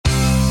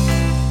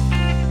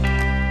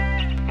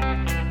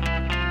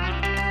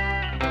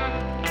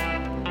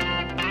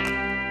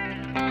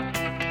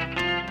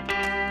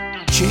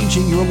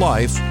changing your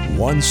life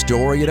one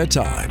story at a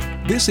time.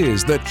 This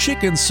is the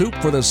Chicken Soup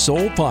for the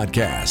Soul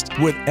podcast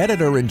with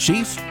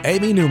Editor-in-Chief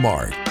Amy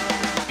Newmark.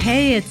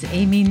 Hey, it's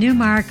Amy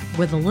Newmark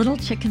with a little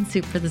Chicken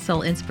Soup for the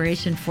Soul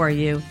inspiration for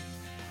you.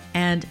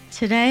 And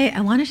today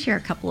I want to share a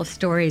couple of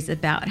stories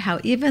about how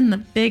even the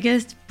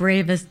biggest,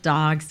 bravest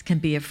dogs can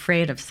be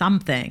afraid of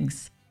some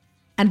things.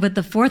 And with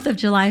the 4th of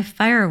July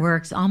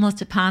fireworks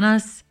almost upon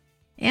us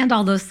and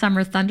all those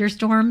summer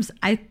thunderstorms,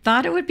 I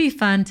thought it would be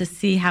fun to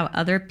see how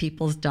other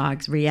people's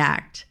dogs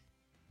react.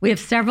 We have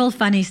several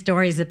funny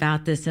stories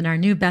about this in our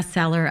new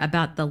bestseller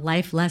about the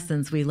life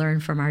lessons we learn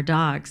from our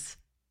dogs.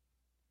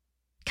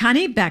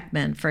 Connie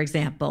Beckman, for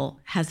example,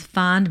 has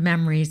fond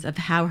memories of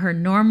how her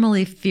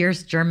normally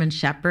fierce German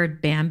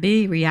Shepherd,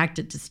 Bambi,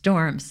 reacted to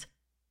storms.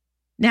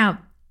 Now,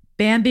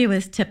 Bambi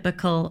was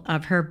typical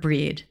of her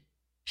breed.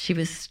 She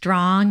was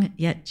strong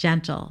yet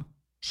gentle.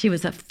 She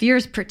was a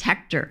fierce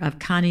protector of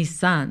Connie's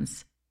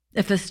sons.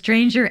 If a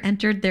stranger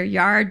entered their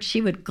yard, she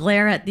would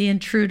glare at the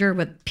intruder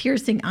with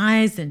piercing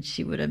eyes and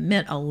she would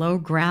emit a low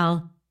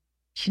growl.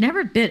 She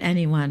never bit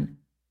anyone,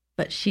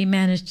 but she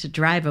managed to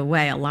drive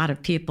away a lot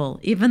of people,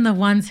 even the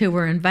ones who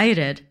were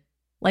invited,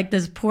 like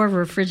this poor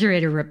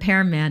refrigerator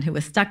repairman who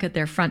was stuck at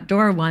their front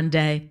door one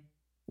day,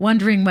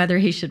 wondering whether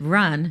he should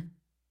run.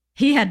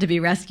 He had to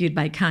be rescued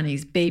by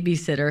Connie's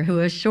babysitter,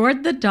 who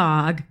assured the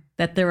dog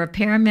that the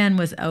repairman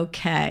was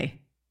okay.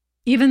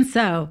 Even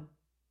so,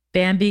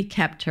 Bambi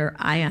kept her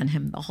eye on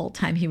him the whole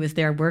time he was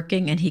there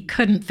working, and he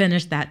couldn't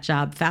finish that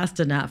job fast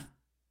enough.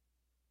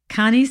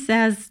 Connie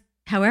says,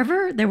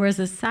 however, there was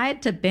a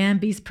side to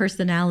Bambi's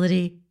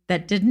personality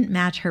that didn't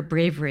match her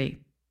bravery.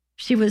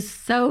 She was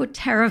so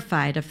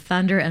terrified of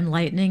thunder and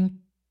lightning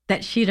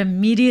that she'd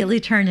immediately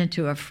turn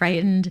into a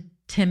frightened,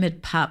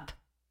 timid pup.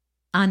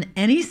 On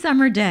any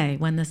summer day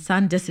when the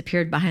sun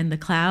disappeared behind the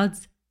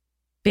clouds,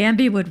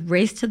 Bambi would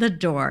race to the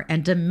door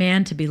and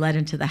demand to be let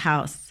into the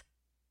house.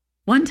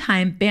 One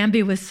time,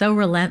 Bambi was so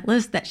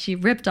relentless that she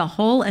ripped a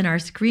hole in our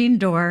screen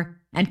door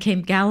and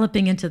came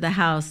galloping into the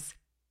house.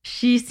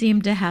 She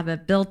seemed to have a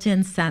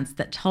built-in sense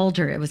that told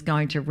her it was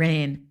going to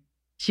rain.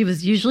 She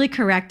was usually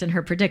correct in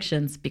her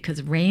predictions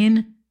because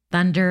rain,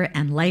 thunder,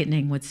 and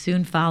lightning would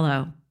soon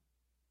follow.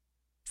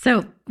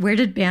 So where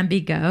did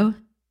Bambi go?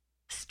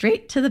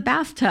 Straight to the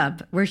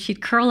bathtub, where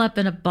she'd curl up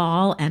in a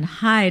ball and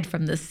hide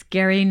from the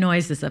scary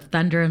noises of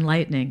thunder and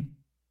lightning.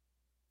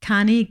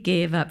 Connie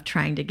gave up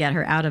trying to get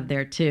her out of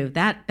there too.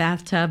 That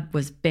bathtub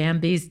was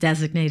Bambi's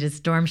designated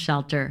storm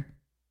shelter.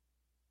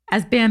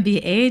 As Bambi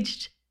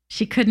aged,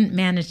 she couldn't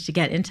manage to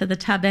get into the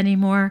tub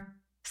anymore,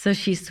 so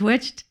she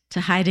switched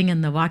to hiding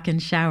in the walk-in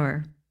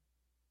shower.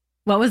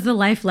 What was the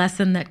life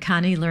lesson that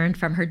Connie learned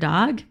from her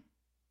dog?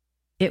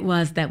 It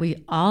was that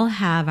we all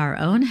have our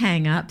own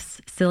hang-ups,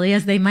 silly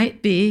as they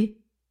might be,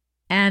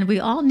 and we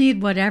all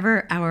need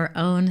whatever our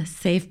own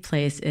safe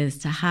place is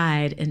to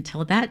hide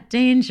until that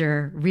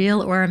danger,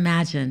 real or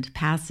imagined,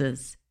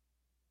 passes.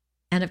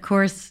 And of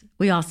course,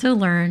 we also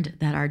learned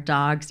that our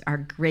dogs are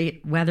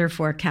great weather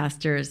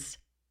forecasters.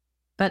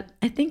 But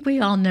I think we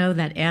all know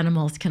that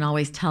animals can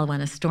always tell when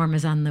a storm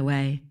is on the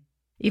way.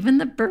 Even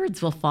the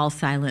birds will fall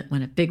silent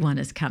when a big one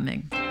is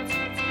coming.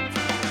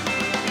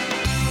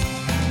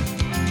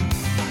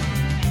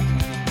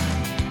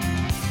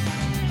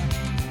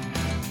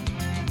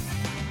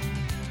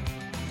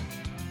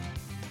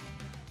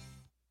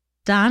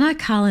 Donna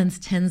Collins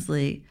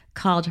Tinsley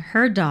called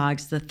her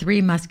dogs the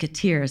Three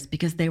Musketeers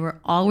because they were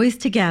always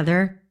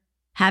together,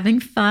 having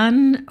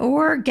fun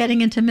or getting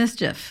into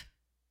mischief.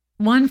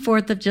 One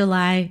 4th of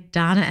July,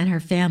 Donna and her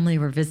family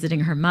were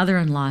visiting her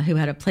mother-in-law who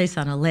had a place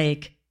on a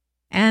lake,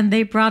 and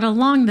they brought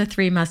along the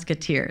Three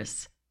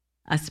Musketeers,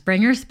 a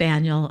Springer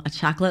Spaniel, a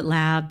Chocolate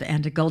Lab,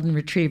 and a Golden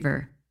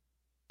Retriever.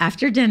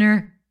 After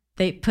dinner,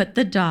 they put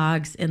the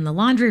dogs in the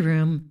laundry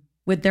room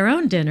with their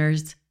own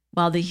dinners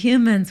while the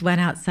humans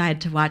went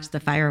outside to watch the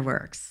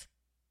fireworks.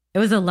 It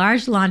was a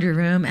large laundry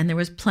room, and there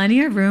was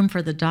plenty of room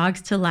for the dogs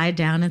to lie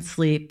down and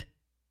sleep.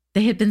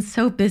 They had been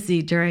so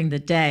busy during the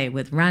day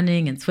with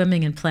running and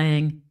swimming and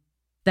playing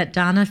that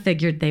Donna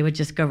figured they would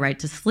just go right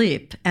to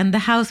sleep, and the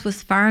house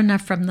was far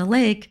enough from the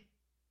lake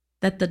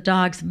that the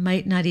dogs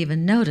might not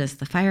even notice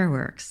the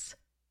fireworks.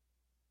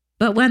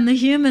 But when the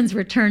humans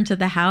returned to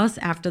the house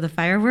after the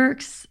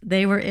fireworks,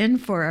 they were in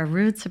for a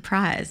rude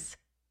surprise.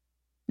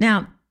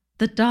 Now,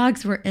 the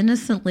dogs were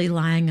innocently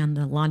lying on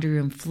the laundry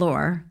room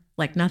floor,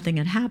 like nothing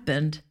had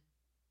happened,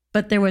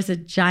 but there was a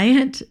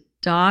giant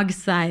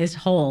dog-sized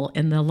hole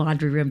in the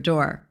laundry room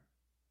door.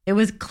 It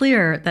was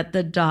clear that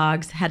the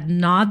dogs had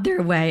gnawed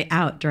their way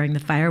out during the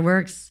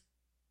fireworks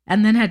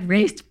and then had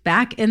raced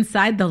back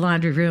inside the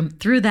laundry room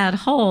through that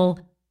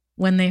hole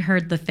when they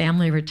heard the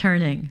family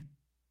returning.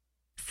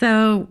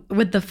 So,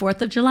 with the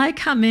 4th of July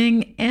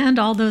coming and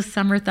all those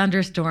summer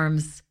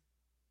thunderstorms,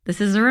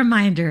 this is a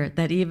reminder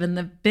that even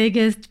the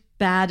biggest,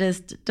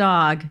 baddest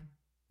dog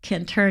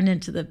can turn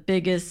into the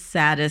biggest,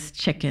 saddest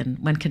chicken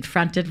when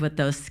confronted with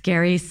those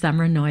scary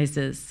summer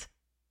noises.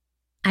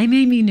 I'm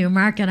Amy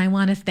Newmark, and I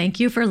want to thank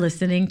you for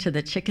listening to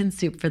the Chicken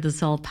Soup for the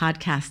Soul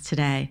podcast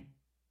today.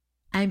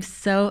 I'm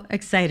so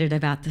excited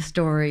about the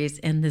stories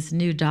in this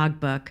new dog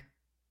book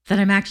that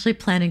I'm actually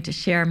planning to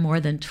share more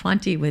than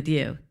 20 with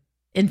you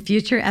in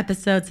future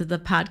episodes of the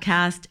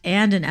podcast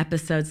and in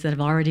episodes that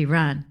have already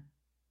run.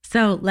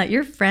 So let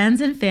your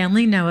friends and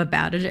family know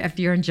about it if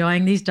you're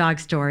enjoying these dog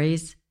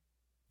stories.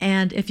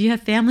 And if you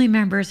have family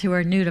members who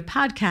are new to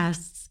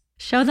podcasts,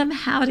 show them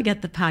how to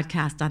get the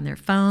podcast on their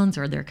phones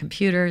or their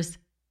computers.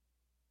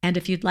 And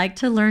if you'd like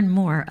to learn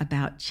more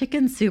about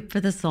Chicken Soup for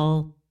the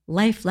Soul,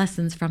 Life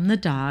Lessons from the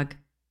Dog,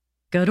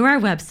 go to our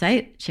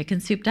website,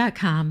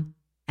 chickensoup.com,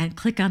 and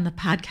click on the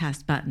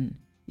podcast button.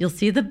 You'll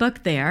see the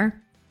book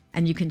there,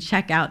 and you can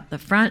check out the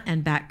front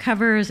and back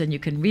covers, and you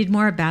can read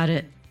more about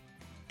it.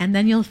 And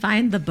then you'll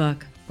find the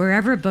book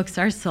wherever books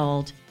are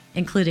sold,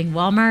 including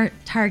Walmart,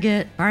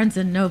 Target, Barnes &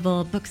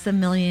 Noble, Books A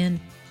Million,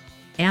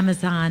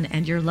 Amazon,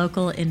 and your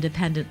local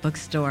independent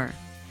bookstore.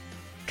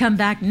 Come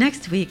back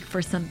next week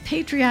for some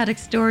patriotic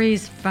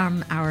stories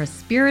from our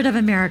Spirit of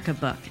America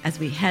book as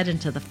we head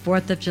into the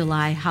 4th of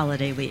July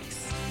holiday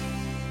weeks.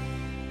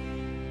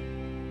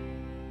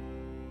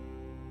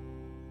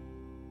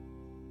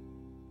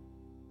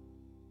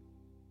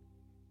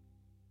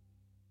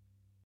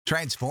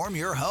 Transform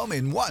your home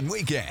in one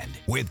weekend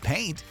with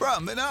paint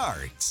from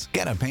Menards.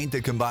 Get a paint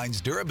that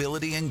combines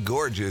durability and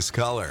gorgeous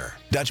color.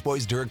 Dutch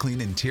Boy's DuraClean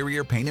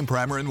Interior Paint and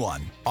Primer in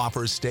One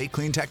offers Stay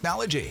Clean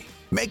technology,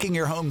 making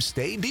your home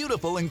stay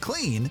beautiful and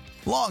clean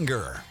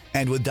longer.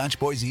 And with Dutch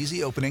Boy's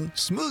easy opening,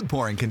 smooth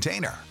pouring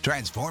container,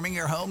 transforming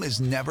your home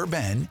has never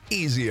been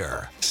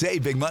easier.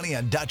 Save big money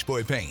on Dutch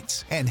Boy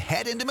paints and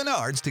head into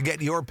Menards to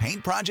get your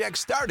paint project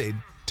started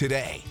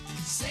today.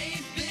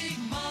 Save big